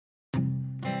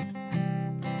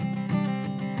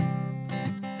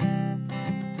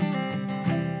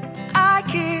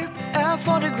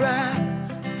photograph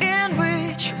in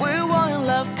which we were in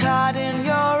love, caught in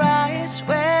your eyes,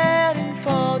 waiting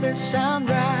for the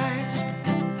sunrise.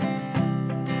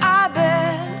 I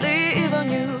barely even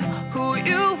knew who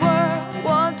you were.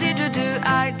 What did you do?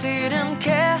 I didn't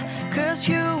care, 'cause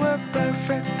you were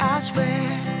perfect, I swear.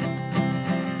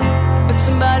 But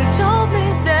somebody told me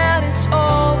that it's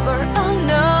over. I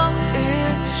know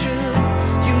it's true.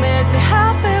 You made me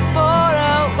happy for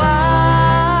a while.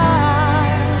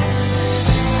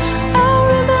 I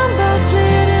remember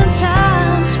fleeting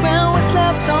times when we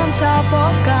slept on top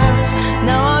of cars.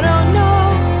 Now I don't know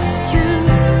you,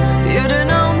 you don't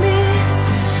know me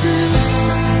too.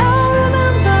 I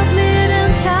remember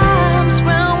fleeting times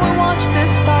when we watched the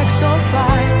sparks so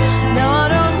fire. Now I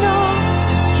don't know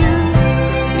you,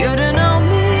 you don't know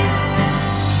me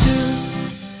too.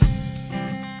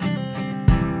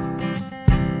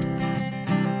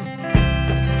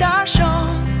 Stars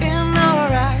shone in our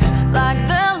eyes like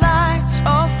the lights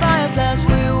of fireflies.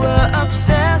 We were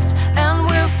obsessed and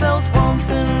we felt warmth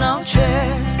in our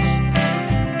chests.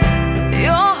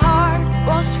 Your heart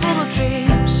was full of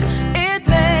dreams. It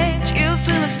made you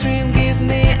feel extreme. Give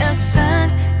me a sign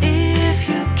if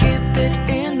you keep it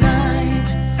in mind.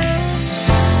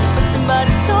 But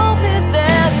somebody told me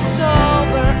that it's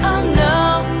over. I know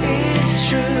it's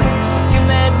true. You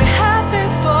made me happy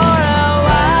for a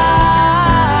while.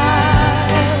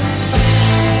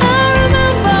 I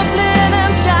remember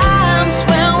fleeting times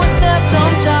when we slept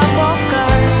on top of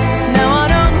cars. Now I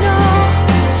don't know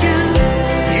you,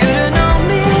 you don't know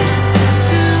me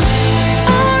too.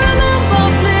 I remember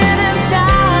fleeting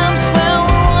times when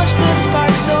we watched the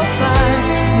sparks so fire.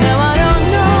 Now I don't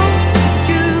know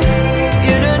you,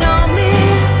 you don't know me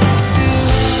too.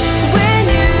 We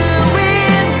knew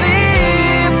we'd be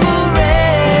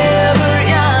forever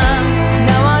young.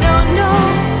 Now I don't know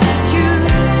you,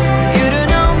 you don't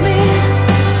know me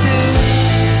too.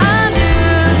 I knew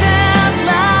that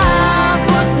love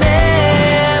would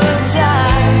never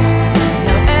die.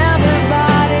 Now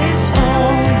everybody's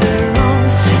on their own.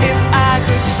 If I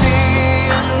could see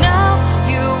you now,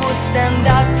 you would stand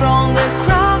out from the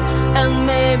crowd, and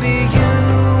maybe you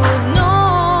would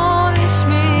notice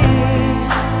me.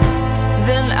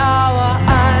 Then our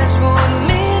eyes would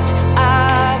meet.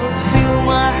 I would feel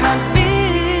my heart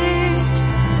beat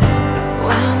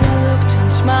when you looked and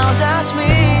smiled at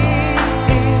me.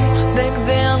 Back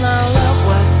then our love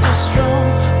was so strong.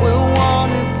 We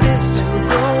wanted this to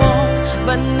go on,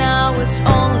 but now it's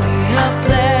only a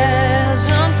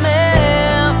pleasant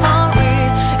memory.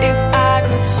 If I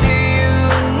could see you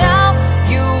now,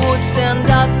 you would stand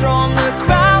out from the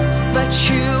crowd, but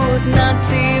you would not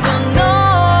even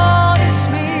notice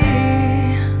me.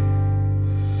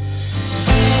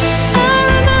 I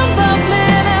remember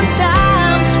fleeting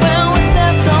times when we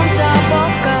slept on top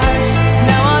of cars.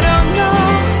 Now I don't know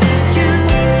you,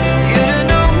 you don't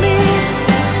know me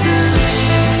too.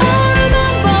 I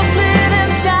remember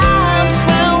fleeting times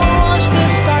when we watched the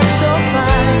sparks so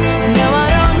fire. Now I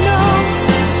don't know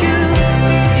you,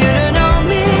 you don't know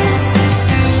me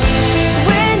too.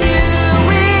 We knew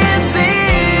we'd be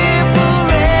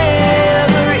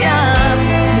forever young.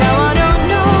 Now I don't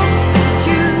know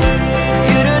you,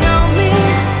 you don't know me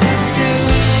too.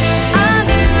 I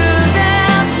knew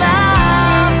that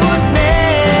love would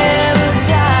never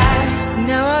die.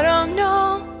 Now I don't know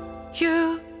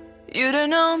you, you don't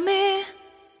know me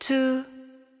too.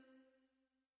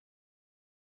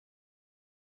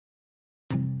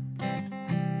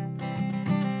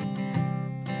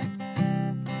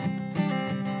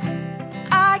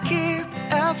 I keep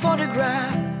a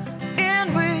photograph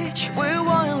in which we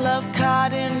were in love,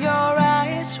 caught in your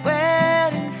eyes,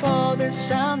 waiting for the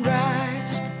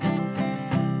sunrise.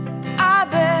 I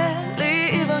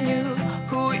barely even knew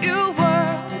who you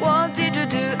were. What did you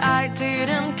do? I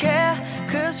didn't care,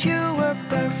 'cause you were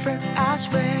perfect, I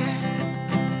swear.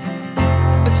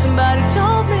 But somebody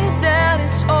told me that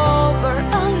it's over.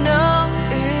 I know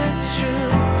it's true.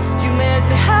 You made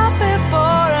me happy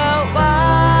for a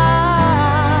while.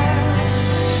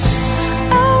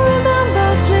 I remember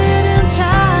fleeting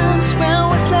times when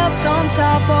we slept on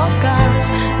top of cars.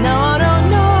 Now I don't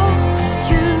know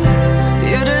you,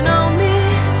 you don't know me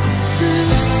too.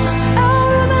 I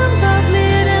remember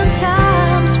fleeting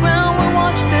times when we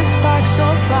watched the sparks so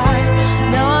fire.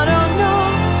 Now I don't know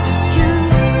you,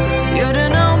 you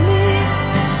don't know me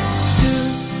too.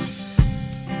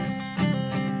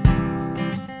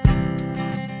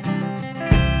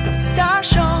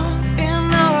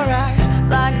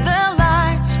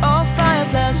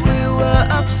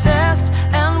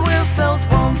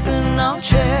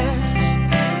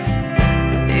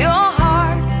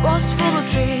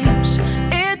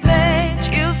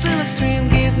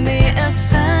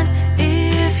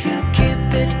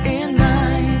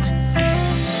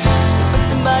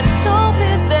 somebody told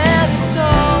me that it's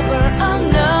over. I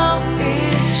know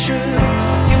it's true.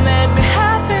 You made me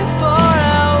happy for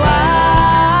a while.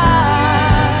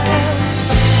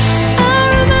 I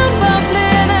remember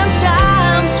fleeting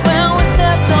times when we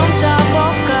stepped on top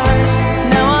of cars.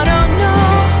 Now I don't know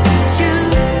you,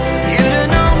 you don't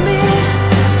know me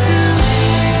too.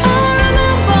 I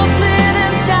remember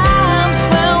fleeting times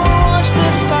when we watched the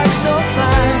spark so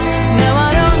far. Now I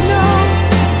don't know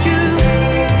you,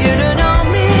 you don't know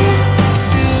me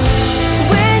too.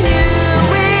 We knew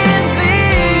we'd be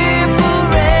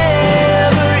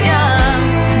forever young.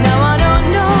 Now I don't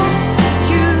know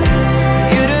you,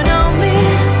 you don't know me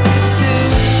too.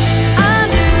 I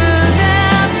knew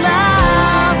that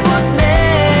love would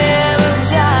never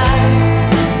die.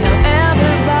 Now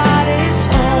everybody's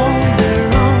on their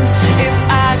own. If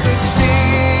I could see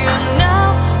you now,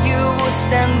 you would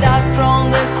stand out from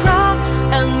the crowd,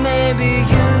 and maybe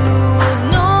you would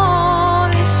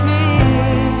notice me.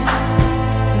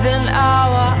 Then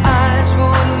our eyes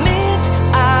would meet,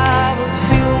 I would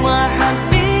feel my heart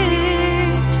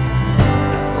beat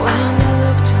when you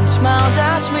looked and smiled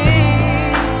at me.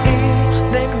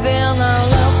 Back then our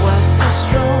love was so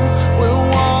strong, we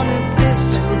wanted this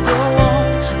to go on,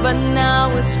 but now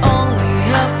it's only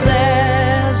a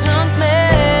pleasant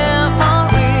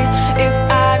memory. If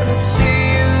I could see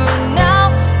you now,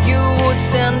 you would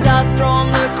stand out from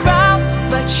the crowd,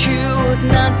 but you would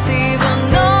not even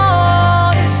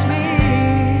notice me.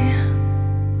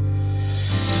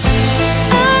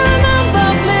 I remember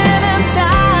fleeting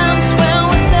times when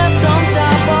we stepped on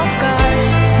top of cars.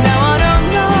 Now I don't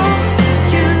know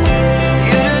you,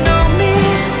 you don't know me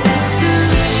too.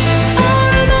 I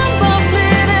remember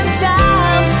fleeting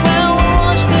times when we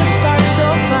watched the spark so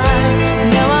far.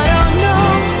 Now I don't know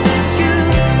you,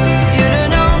 you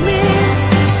don't know me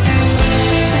too.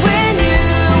 We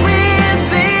knew we'd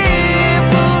be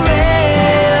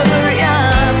forever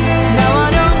young. Now I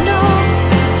don't know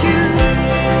you,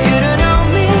 you don't know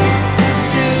me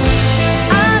too.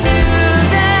 I knew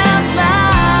that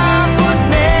love would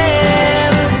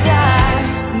never die.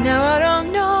 Now I don't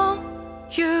know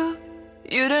you,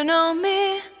 you don't know me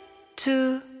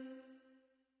too.